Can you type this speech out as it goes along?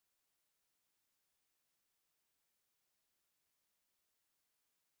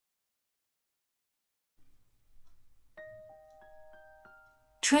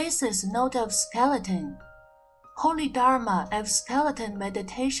Traces note of skeleton. Holy Dharma of skeleton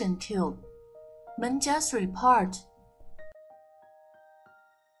meditation 2. Manjusri part.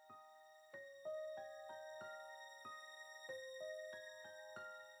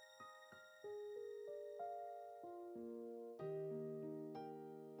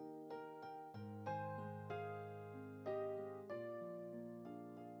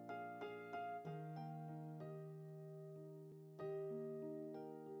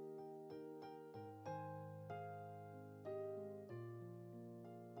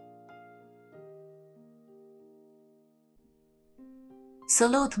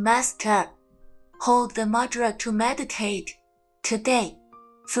 Salute Master. Hold the mudra to meditate. Today,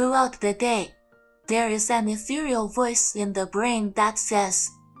 throughout the day, there is an ethereal voice in the brain that says,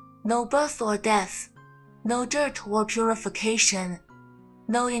 no birth or death, no dirt or purification,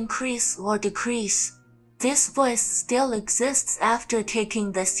 no increase or decrease. This voice still exists after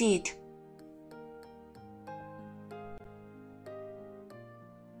taking the seat.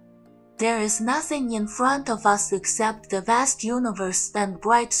 There is nothing in front of us except the vast universe and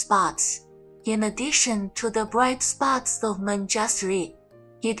bright spots. In addition to the bright spots of Manjusri,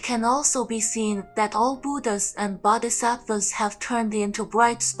 it can also be seen that all Buddhas and Bodhisattvas have turned into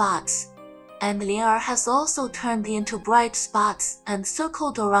bright spots, and Lin'er has also turned into bright spots and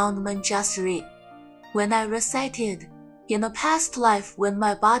circled around Manjusri. When I recited, in a past life when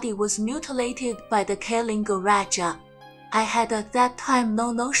my body was mutilated by the Kalinga Raja, I had at that time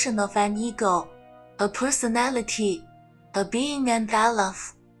no notion of an ego, a personality, a being and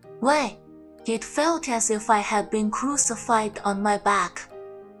Aleph. Why? It felt as if I had been crucified on my back,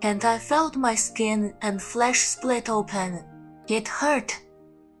 and I felt my skin and flesh split open. It hurt.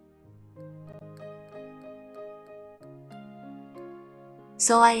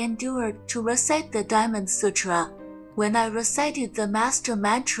 So I endured to recite the Diamond Sutra. When I recited the master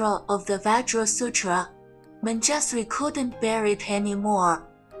mantra of the Vajra Sutra, Manjusri couldn't bear it anymore.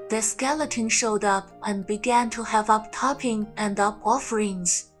 The skeleton showed up and began to have up-topping and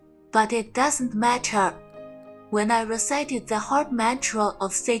up-offerings. But it doesn't matter. When I recited the heart mantra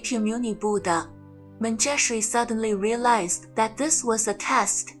of Sakyamuni Buddha, Manjusri suddenly realized that this was a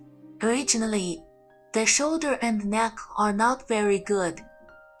test. Originally, the shoulder and neck are not very good.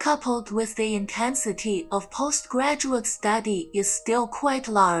 Coupled with the intensity of postgraduate study is still quite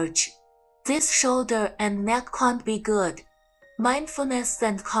large. This shoulder and neck can't be good. Mindfulness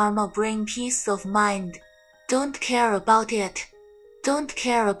and karma bring peace of mind. Don't care about it. Don't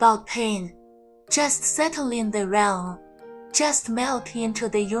care about pain. Just settle in the realm. Just melt into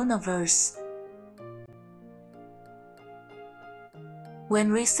the universe.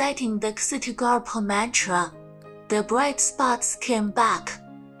 When reciting the Ksitigarpa mantra, the bright spots came back.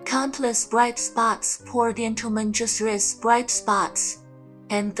 Countless bright spots poured into Manjusri's bright spots.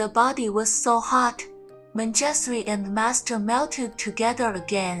 And the body was so hot, Manjusri and Master melted together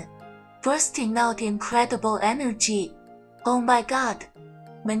again, bursting out incredible energy. Oh my God!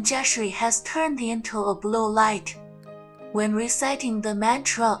 Manjusri has turned into a blue light. When reciting the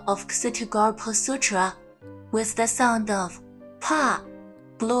mantra of Ksitigarpa Sutra, with the sound of Pa,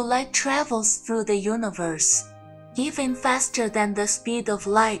 blue light travels through the universe, even faster than the speed of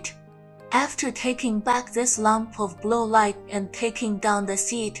light. After taking back this lump of blue light and taking down the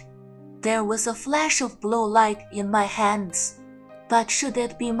seat, there was a flash of blue light in my hands. But should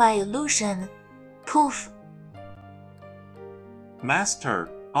it be my illusion? Poof! Master,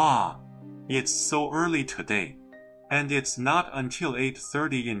 it's so early today, and it's not until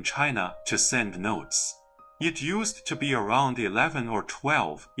 8:30 in China to send notes. It used to be around 11 or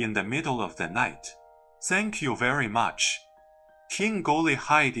 12 in the middle of the night. Thank you very much. King Goli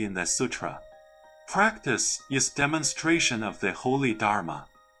hide in the sutra. Practice is demonstration of the holy dharma.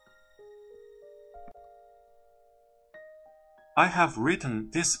 I have written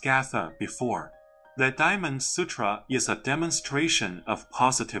this gatha before. The Diamond Sutra is a demonstration of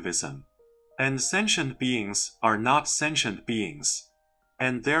positivism. And sentient beings are not sentient beings.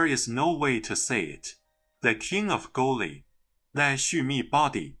 And there is no way to say it. The king of Goli, the Xumi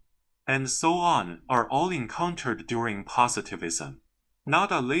body, and so on are all encountered during positivism.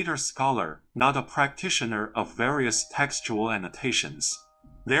 Not a later scholar, not a practitioner of various textual annotations.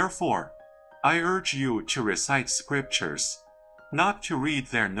 Therefore, I urge you to recite scriptures, not to read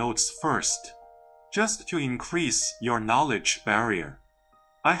their notes first, just to increase your knowledge barrier.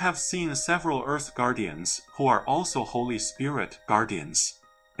 I have seen several Earth Guardians who are also Holy Spirit Guardians.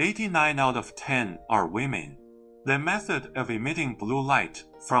 89 out of 10 are women. The method of emitting blue light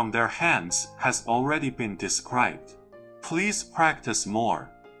from their hands has already been described. Please practice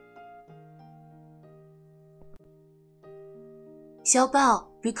more. Xiao Bao,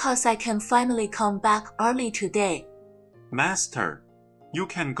 because I can finally come back early today. Master, you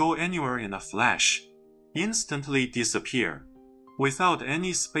can go anywhere in a flash, instantly disappear, without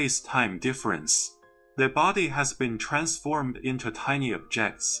any space-time difference. The body has been transformed into tiny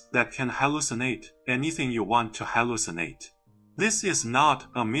objects that can hallucinate anything you want to hallucinate. This is not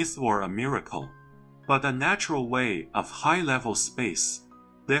a myth or a miracle, but a natural way of high-level space.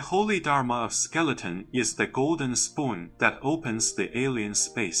 The holy dharma of skeleton is the golden spoon that opens the alien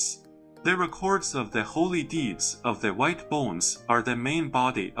space. The records of the holy deeds of the white bones are the main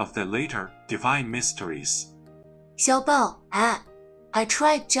body of the later divine mysteries. Xiao Bao, I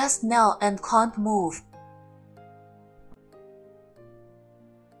tried just now and can't move.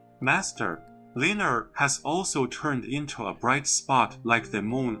 Master, Lin'er has also turned into a bright spot like the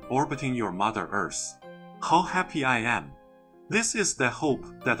moon orbiting your Mother Earth. How happy I am! This is the hope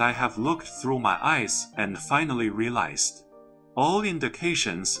that I have looked through my eyes and finally realized. All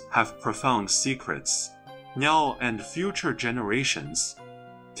indications have profound secrets. Now and future generations,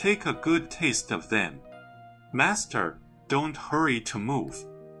 take a good taste of them. Master, don't hurry to move.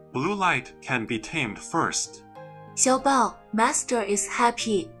 Blue light can be tamed first. Xiao Bao, Master is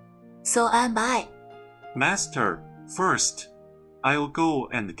happy. So am I. Master, first, I'll go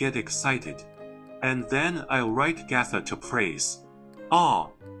and get excited. And then I'll write Gatha to praise. Ah.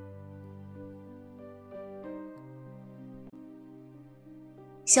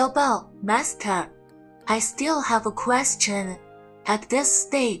 Xiao Bao, Master, I still have a question. At this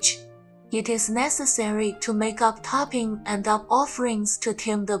stage, it is necessary to make up topping and up offerings to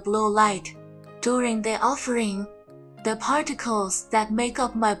tame the blue light. During the offering, the particles that make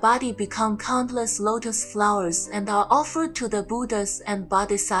up my body become countless lotus flowers and are offered to the Buddhas and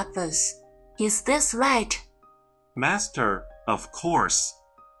Bodhisattvas. Is this right? Master, of course.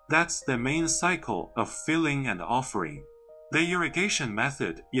 That's the main cycle of filling and offering. The irrigation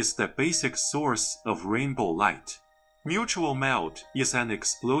method is the basic source of rainbow light. Mutual melt is an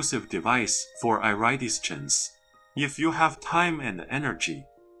explosive device for iridescence. If you have time and energy,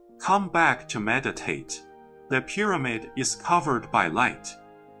 come back to meditate. The pyramid is covered by light,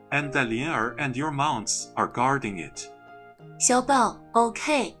 and the Lin'er and your mounts are guarding it. Xiao Bao,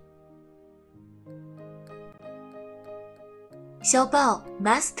 okay. Xiao Bao,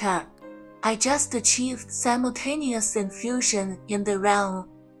 Master, I just achieved simultaneous infusion in the realm.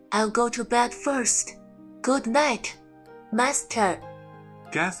 I'll go to bed first. Good night, Master.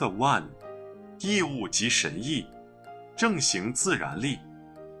 Gatha 1. 义物即神意，正行自然力，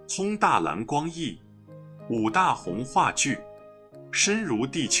通大蓝光意，五大红化聚，深如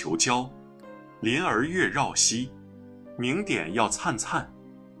地球胶，麟儿月绕膝，明点要灿灿，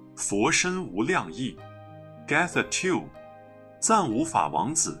佛身无量意。Gatha 2. 暂无法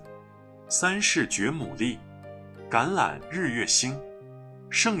王子，三世觉母力，橄榄日月星，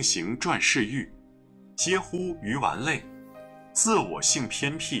盛行转世欲，皆乎鱼丸类，自我性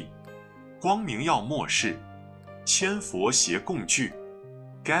偏僻，光明要漠视，千佛协共聚。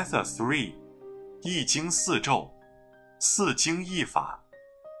Gatha 3. 易经四咒，四经一法，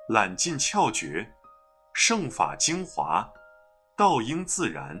揽尽窍诀，圣法精华，道应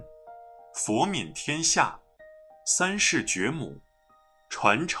自然，佛悯天下，三世觉母，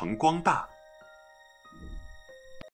传承光大。